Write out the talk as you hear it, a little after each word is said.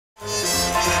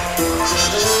Hej,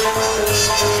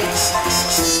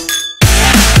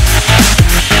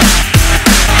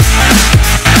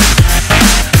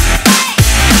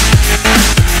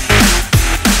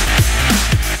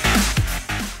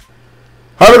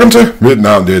 velkommen til. Mit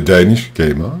navn er Dansk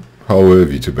Gamer, og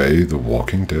vi er tilbage i The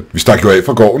Walking Dead. Vi stak jo af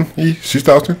fra gården i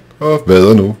sidste afsnit, og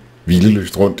vader nu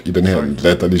hvileløst rundt i den her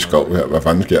latterlige skov her. Hvad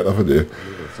fanden sker der for det?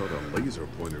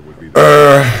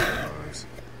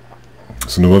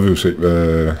 Så nu må vi jo se,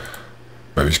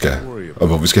 hvad vi skal, og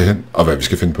hvor vi skal hen, og hvad vi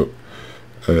skal finde på.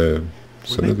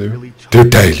 Sådan er det jo. Det er jo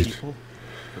dejligt.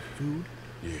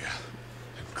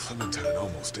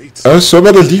 Og så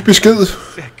var der lige besked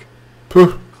på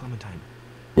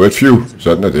Wet Few.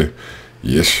 Sådan er det.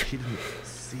 Yes.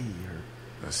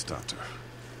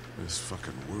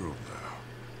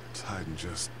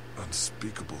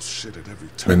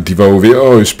 Men de var jo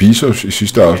ved at spise os i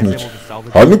sidste afsnit.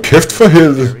 Hold nu kæft for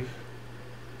helvede.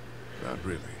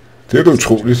 Det er da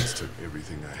utroligt.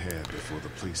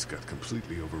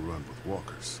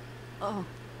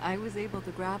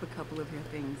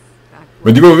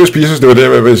 Men de var jo ved at spise os, det var det,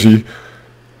 jeg ville sige.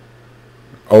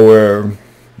 Og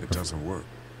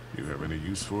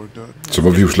så må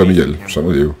vi jo slå dem ihjel, sådan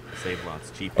er det jo.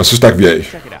 Og så stak vi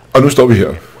af. Og nu står vi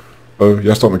her. Og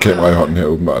jeg står med kamera i hånden her,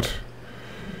 åbenbart.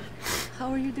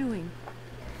 How are you doing?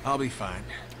 I'll be fine.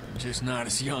 Just not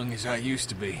as young as I used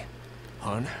to be.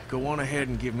 Hon, go on ahead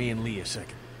and give me and Lee a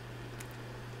second.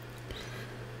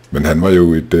 Men han var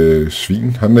jo et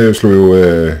svin. Han slog jo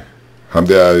ham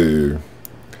der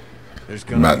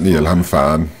manden ihjel, ham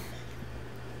faren.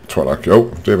 Tror nok.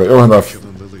 Jo, det var han var.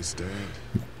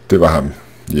 Det var ham.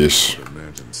 Yes.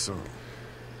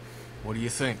 What do you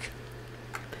think?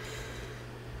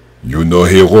 You know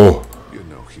hero.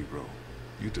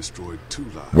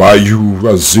 Why you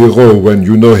a zero when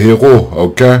you know hero?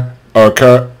 Okay,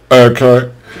 okay, okay. You're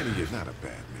not a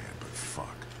bad man, but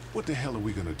fuck. What the hell are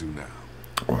we gonna do now?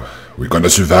 We're gonna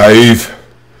survive.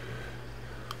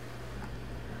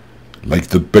 Like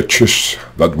the bitches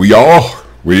that we are.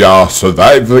 We are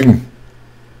surviving.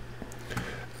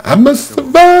 I'm a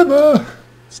survivor.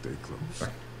 Stay close.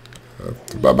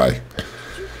 Det var mig. You have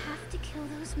to kill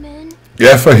those men.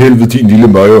 Ja, for helvede, din lille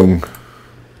møgeunge.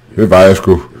 Det var jeg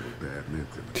sgu.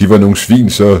 De var nogle svin,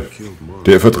 så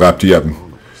derfor dræbte jeg dem.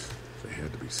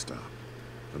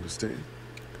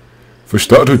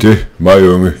 Forstår du det,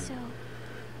 møgeunge?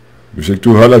 Hvis ikke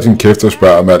du holder din kæft og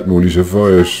spørger om alt muligt, så får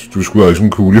du sgu også en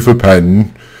kugle for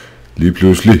panden. Lige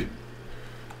pludselig.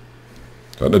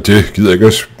 Sådan er det. Gider ikke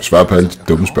at svare på alle de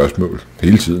dumme spørgsmål.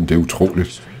 Hele tiden. Det er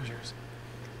utroligt.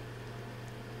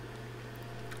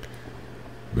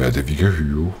 Hvad er det, vi kan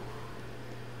hyve?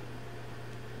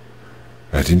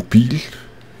 Er det en bil?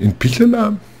 En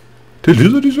bilalarm? Det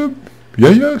lyder ligesom.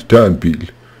 Ja, der er en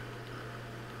bil.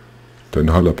 Den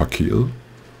holder parkeret.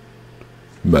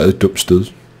 Meget dumt sted.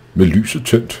 Med lyset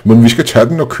tændt. Men vi skal tage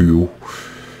den og købe.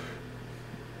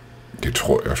 Det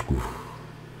tror jeg sgu.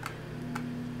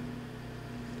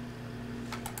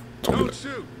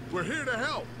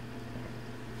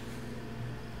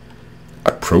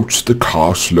 Approach the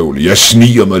car slowly. Jeg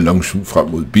sniger mig langsomt frem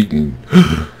mod bilen.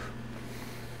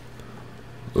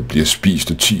 Og bliver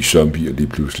spist af 10 zombier lige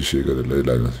pludselig sikkert, eller et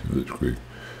eller andet. Jeg ved sgu ikke.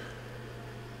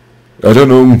 Er der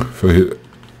nogen for her?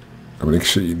 Kan man ikke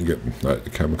se ind igennem? Nej,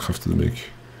 det kan man kraftedeme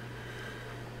ikke.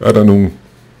 Er der nogen?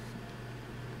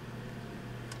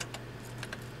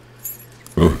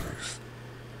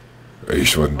 Ej,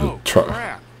 så var den lidt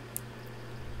tør.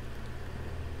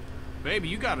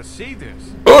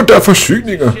 Der er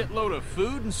forsyninger.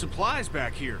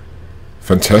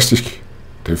 Fantastisk.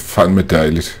 Det er fandme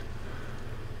dejligt.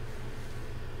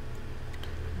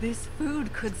 This food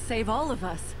could save all of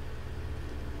us.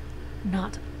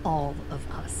 Not all of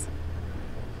us.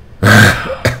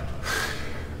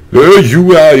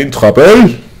 You are in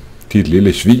trouble. Dit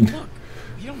lille svin. Look,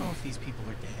 you don't know if these people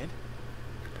are dead.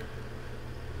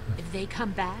 If they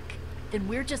come back, then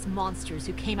we're just monsters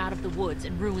who came out of the woods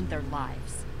and ruined their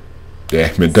lives. Ja,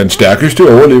 men den stærkeste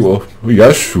overlever, og jeg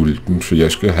er sulten, så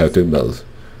jeg skal have den mad.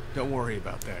 Don't worry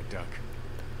about that, Duck.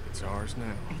 It's ours now.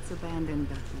 It's abandoned,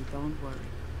 Ducky. Don't worry.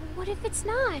 What if it's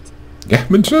not? Ja,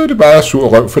 men så er det bare sur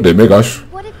røv for dem, ikke også?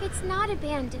 What if it's not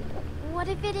abandoned? What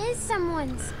if it is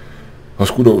someone's? Hvor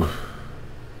skulle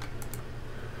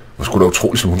da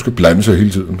utroligt, som hun skal blande sig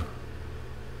hele tiden.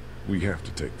 We have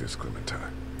to take this,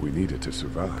 Clementine. We need it to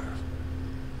survive.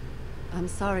 I'm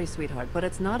sorry, sweetheart, but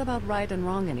it's not about right and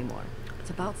wrong anymore.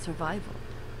 It's about survival.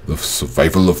 The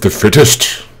survival of the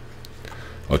fittest.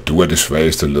 Og du er det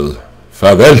svageste led.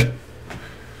 Farvel!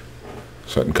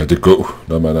 Sådan kan det gå,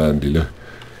 når man er en lille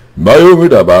møgeunge,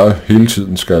 der bare hele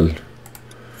tiden skal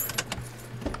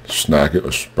snakke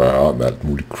og spørge om alt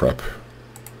muligt crap.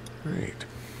 Great.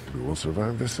 We will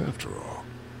survive this after all.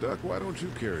 Duck, why don't you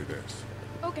carry this?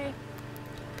 Okay.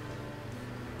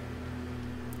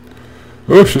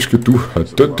 Så skal du have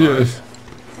den der.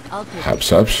 Haps,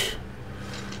 haps.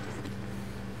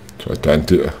 Sådan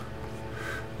der.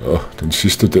 Og den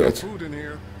sidste der. Food in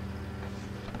here.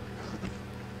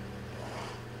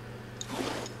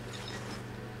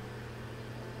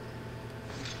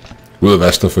 Ud af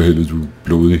vaster for helvede, du er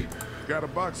blodig. Got a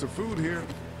box of food here.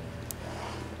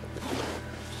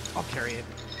 I'll carry it.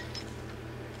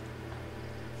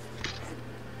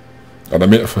 Og der er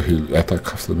mere for helvede. Ja, der er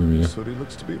kraftet med mere. So it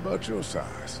looks to be about your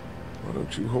size. Why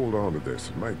don't you hold on to this?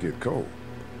 It might get cold.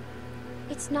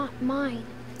 It's not mine.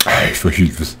 Ej, for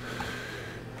helvede.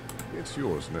 It's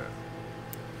yours now.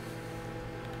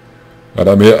 Og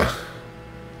der er mere.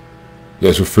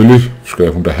 Ja, selvfølgelig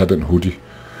skal hun da have den hoodie.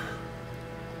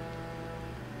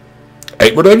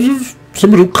 Ej, hvordan så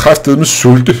må du kraftedeme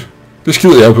sulte. Det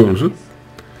skider jeg på, så.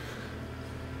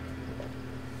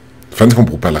 Hvad fanden skal hun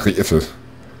bruge batterier til?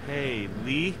 Hey,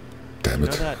 Lee. Damn You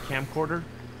it. know that camcorder?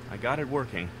 I got it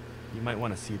working. You might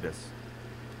want to see this.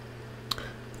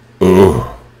 Oh.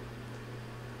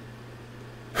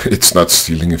 It's not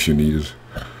stealing if you need it.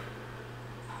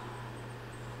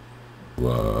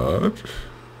 What?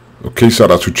 Okay, så er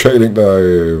der totalt en,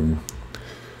 der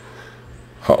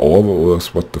har overvåget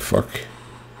os. What the fuck?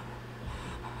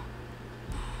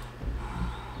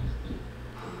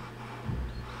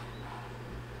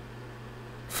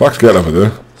 Fuck sker der for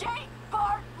det?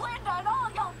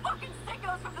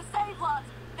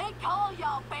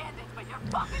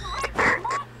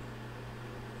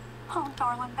 Oh,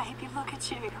 darling baby, look at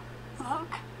you.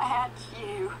 Look at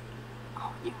you.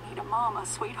 Oh, you need a mama,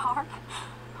 sweetheart.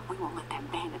 We won't let them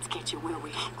bandits get you, will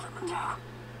we? No.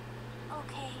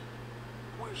 Okay.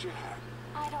 Where's your hat?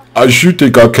 I don't Ej, sygt, det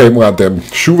er godt kamera, dem.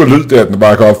 Super lyd der, den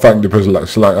bare kan opfange det på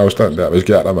så lang afstand der. Hvad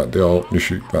sker der, mand? Det er ordentligt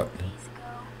sygt, mand.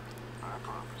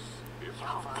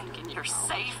 Y'all thinking you're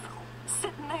safe?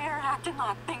 Sitting there acting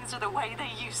like things are the way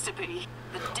they used to be.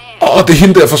 The dead. Det er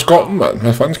hende der fra skoven, mand.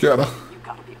 Hvad fanden sker der? You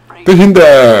gotta be afraid. Det er hende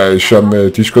der, som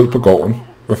de skød på gården.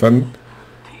 Hvad fanden?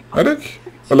 Er det ikke?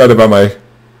 Eller er det bare mig?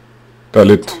 Der er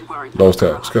lidt lost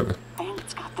her. Skal det?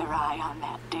 Bandits got their eye on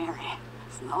that dairy.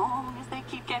 As long as they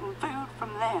keep getting food from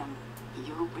them,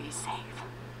 you'll be safe.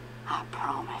 I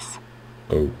promise.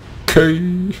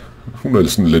 Okay. Hun er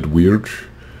sådan lidt weird.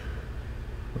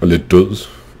 Og lidt død.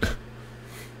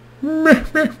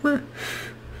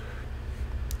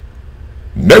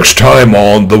 Next time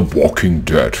on The Walking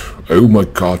Dead. Oh my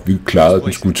god, vi klarede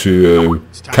den sgu til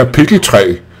kapitel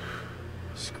 3.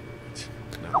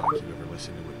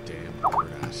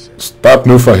 Stop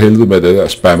nu for helvede med det der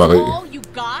spammeri. All you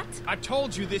got? I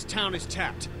told you this town is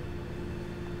tapped.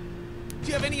 Do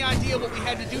you have any idea what we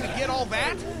had to do to get all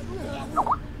that?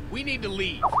 We need to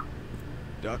leave.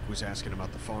 Duck was asking about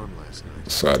the farm last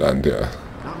night. Sådan der.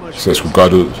 Not much. Ser sgu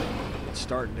godt ud. It's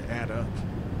starting to add up.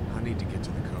 I need to get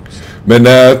to the coast. Men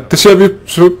det ser vi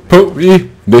så på i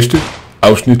næste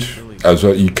afsnit.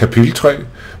 Altså i kapitel 3.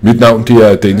 Mit navn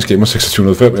det er Dansk Gamer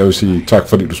 2605. Jeg vil sige tak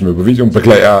fordi du så med på videoen.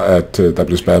 Beklager at der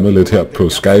blev spammet lidt her på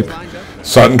Skype.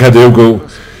 Sådan kan det jo gå,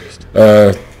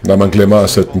 når man glemmer at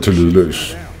sætte den til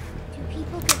lydløs.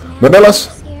 Men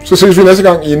ellers, så ses vi næste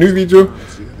gang i en ny video.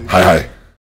 Hej hej.